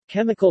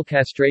Chemical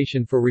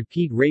castration for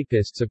repeat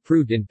rapists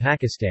approved in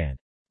Pakistan.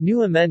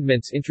 New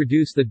amendments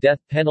introduce the death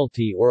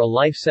penalty or a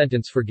life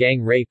sentence for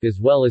gang rape as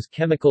well as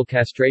chemical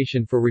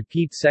castration for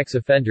repeat sex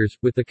offenders,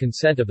 with the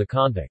consent of the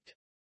convict.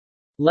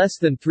 Less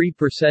than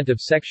 3% of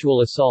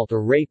sexual assault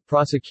or rape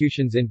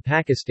prosecutions in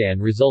Pakistan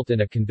result in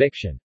a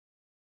conviction.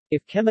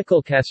 If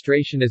chemical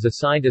castration is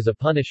assigned as a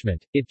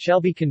punishment, it shall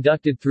be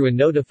conducted through a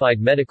notified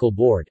medical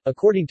board,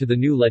 according to the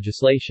new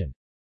legislation.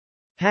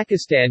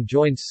 Pakistan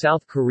joins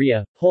South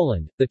Korea,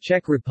 Poland, the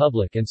Czech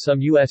Republic and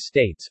some U.S.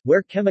 states,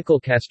 where chemical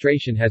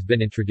castration has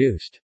been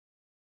introduced.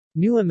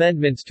 New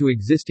amendments to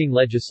existing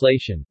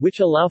legislation,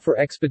 which allow for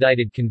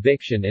expedited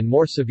conviction and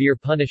more severe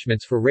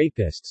punishments for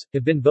rapists,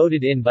 have been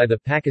voted in by the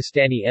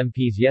Pakistani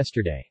MPs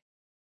yesterday.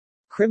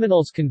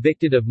 Criminals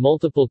convicted of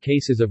multiple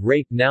cases of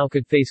rape now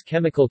could face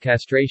chemical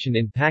castration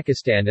in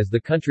Pakistan as the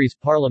country's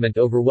parliament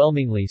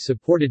overwhelmingly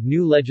supported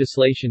new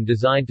legislation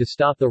designed to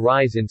stop the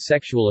rise in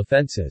sexual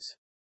offenses.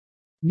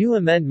 New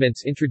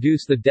amendments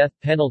introduce the death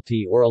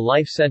penalty or a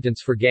life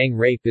sentence for gang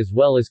rape as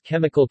well as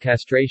chemical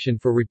castration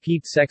for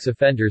repeat sex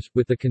offenders,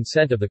 with the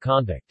consent of the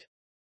convict.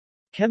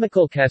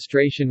 Chemical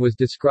castration was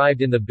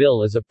described in the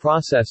bill as a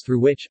process through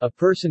which a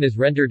person is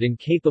rendered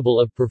incapable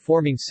of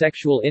performing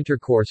sexual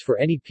intercourse for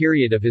any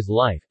period of his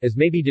life, as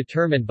may be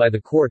determined by the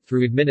court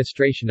through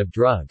administration of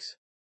drugs.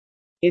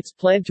 It's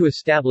planned to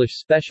establish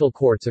special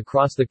courts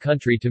across the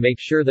country to make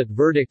sure that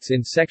verdicts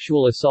in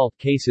sexual assault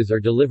cases are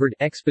delivered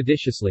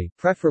expeditiously,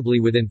 preferably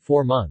within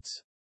 4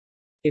 months.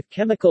 If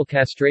chemical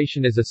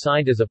castration is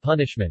assigned as a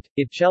punishment,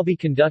 it shall be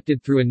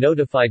conducted through a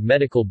notified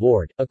medical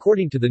board,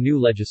 according to the new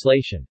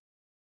legislation.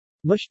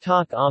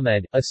 Mushtaq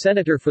Ahmed, a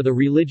senator for the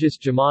religious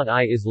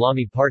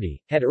Jamaat-i-Islami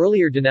party, had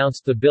earlier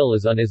denounced the bill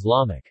as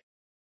un-Islamic.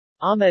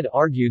 Ahmed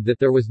argued that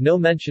there was no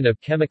mention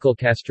of chemical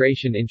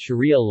castration in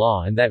Sharia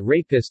law and that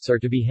rapists are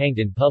to be hanged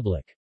in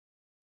public.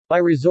 By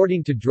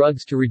resorting to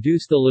drugs to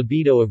reduce the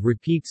libido of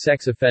repeat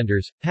sex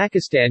offenders,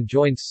 Pakistan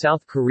joins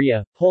South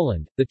Korea,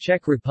 Poland, the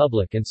Czech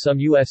Republic and some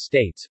U.S.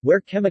 states,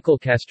 where chemical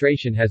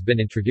castration has been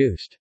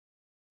introduced.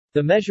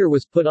 The measure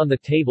was put on the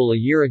table a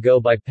year ago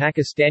by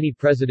Pakistani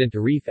President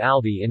Arif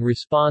Alvi in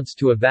response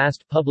to a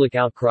vast public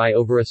outcry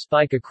over a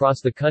spike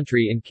across the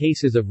country in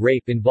cases of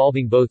rape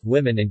involving both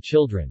women and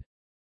children.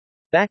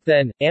 Back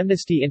then,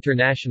 Amnesty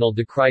International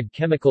decried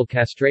chemical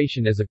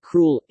castration as a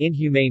cruel,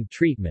 inhumane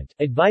treatment,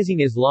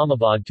 advising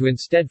Islamabad to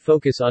instead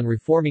focus on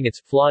reforming its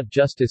flawed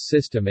justice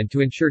system and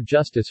to ensure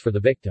justice for the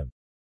victim.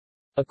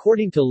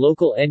 According to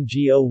local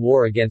NGO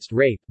War Against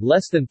Rape,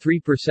 less than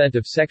 3%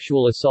 of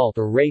sexual assault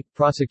or rape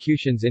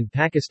prosecutions in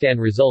Pakistan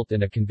result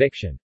in a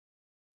conviction.